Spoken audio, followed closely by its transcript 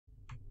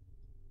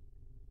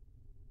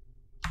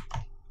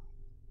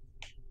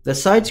The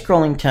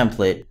side-scrolling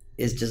template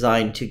is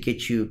designed to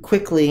get you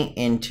quickly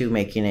into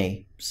making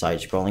a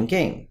side-scrolling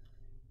game.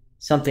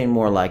 Something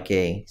more like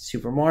a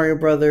Super Mario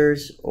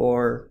Brothers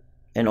or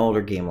an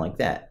older game like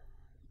that.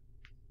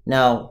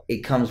 Now, it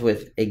comes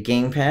with a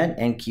gamepad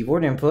and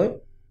keyboard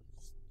input.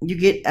 You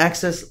get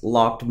access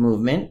locked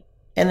movement,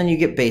 and then you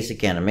get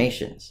basic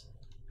animations.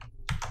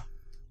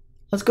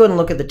 Let's go ahead and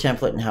look at the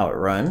template and how it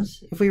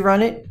runs. If we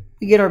run it,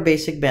 we get our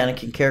basic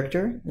mannequin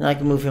character, and I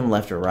can move him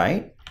left or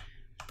right.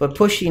 But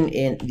pushing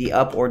in the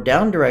up or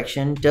down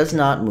direction does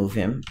not move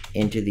him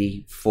into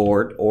the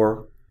forward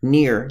or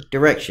near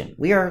direction.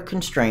 We are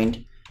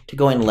constrained to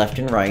going left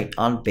and right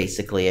on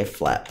basically a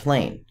flat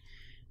plane.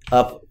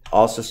 Up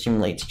also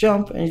simulates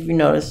jump, and if you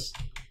notice,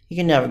 you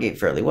can navigate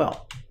fairly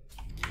well.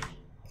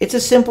 It's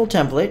a simple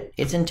template.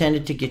 It's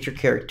intended to get your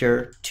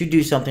character to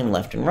do something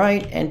left and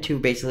right and to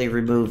basically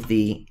remove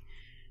the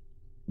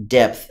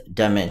depth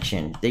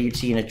dimension that you'd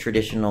see in a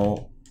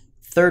traditional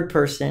third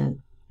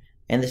person,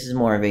 and this is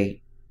more of a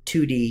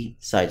 2D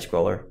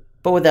side-scroller,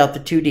 but without the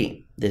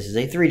 2D. This is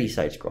a 3D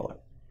side-scroller.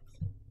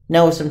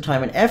 Now with some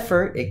time and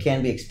effort, it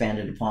can be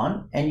expanded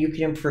upon, and you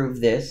can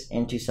improve this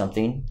into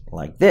something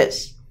like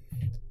this.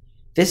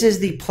 This is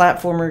the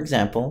platformer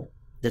example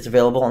that's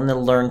available in the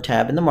Learn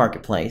tab in the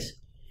Marketplace,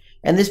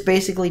 and this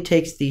basically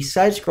takes the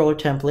side-scroller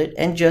template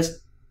and just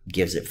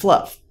gives it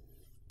fluff.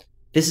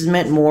 This is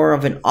meant more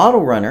of an auto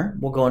runner.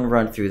 We'll go and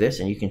run through this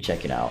and you can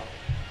check it out.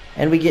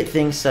 And we get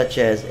things such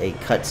as a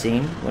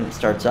cutscene when it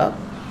starts up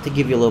to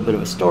give you a little bit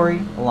of a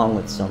story along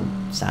with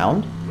some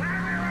sound.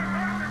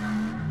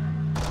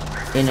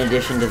 In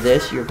addition to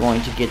this, you're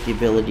going to get the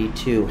ability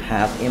to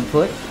have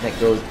input that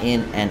goes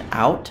in and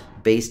out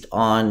based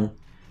on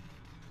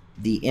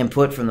the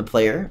input from the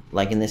player.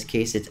 Like in this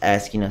case, it's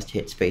asking us to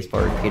hit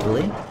spacebar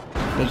repeatedly.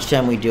 Each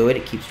time we do it,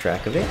 it keeps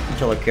track of it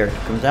until our character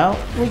comes out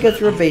and we go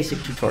through a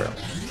basic tutorial.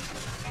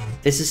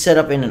 This is set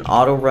up in an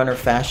auto runner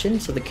fashion,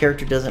 so the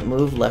character doesn't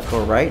move left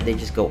or right, they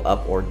just go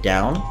up or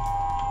down,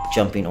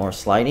 jumping or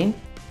sliding.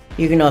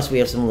 You can notice we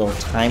have some little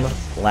time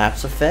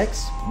lapse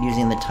effects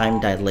using the time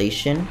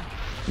dilation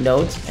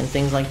nodes and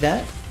things like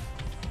that.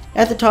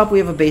 At the top we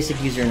have a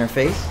basic user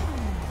interface.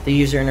 The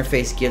user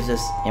interface gives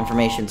us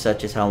information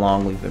such as how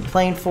long we've been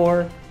playing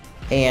for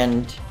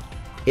and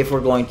if we're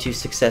going to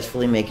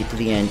successfully make it to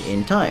the end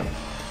in time.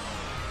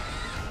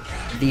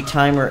 The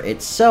timer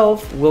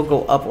itself will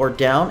go up or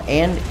down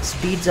and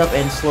speeds up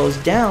and slows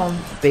down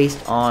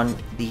based on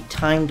the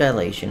time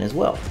dilation as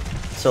well.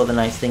 So the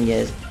nice thing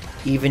is,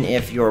 even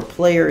if your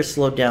player is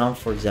slowed down,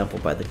 for example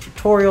by the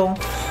tutorial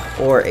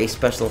or a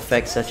special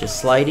effect such as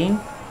sliding,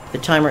 the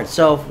timer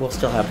itself will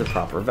still have the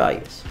proper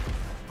values.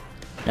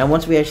 Now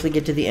once we actually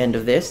get to the end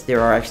of this, there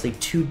are actually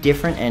two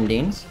different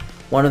endings.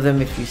 One of them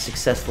if you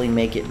successfully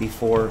make it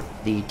before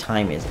the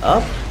time is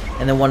up,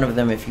 and then one of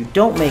them if you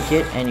don't make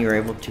it and you're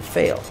able to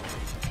fail.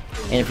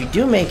 And if you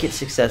do make it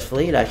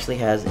successfully, it actually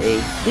has a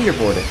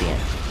leaderboard at the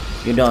end.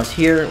 You notice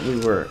here we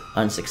were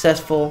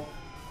unsuccessful,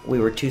 we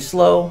were too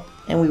slow,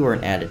 and we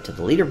weren't added to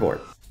the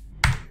leaderboard.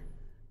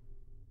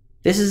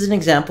 This is an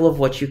example of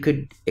what you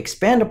could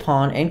expand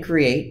upon and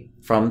create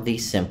from the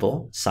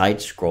simple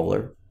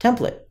side-scroller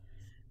template.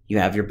 You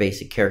have your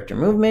basic character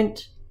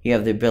movement, you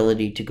have the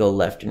ability to go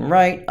left and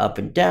right, up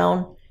and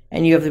down,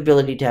 and you have the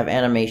ability to have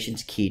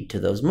animations keyed to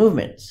those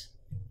movements.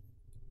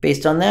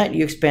 Based on that,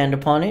 you expand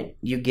upon it.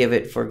 You give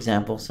it, for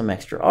example, some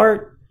extra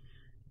art.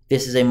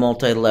 This is a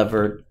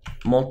multi-layered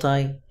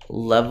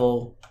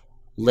level.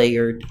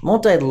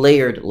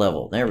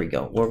 There we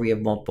go, where we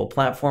have multiple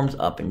platforms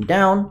up and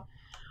down.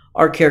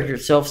 Our character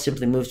itself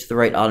simply moves to the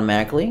right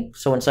automatically.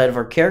 So inside of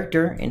our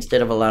character,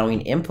 instead of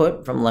allowing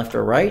input from left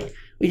or right,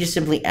 we just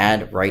simply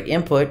add right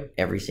input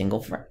every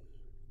single frame.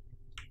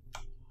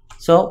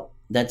 So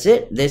that's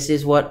it. This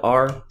is what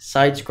our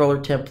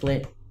side-scroller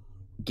template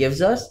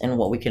gives us and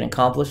what we can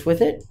accomplish with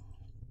it.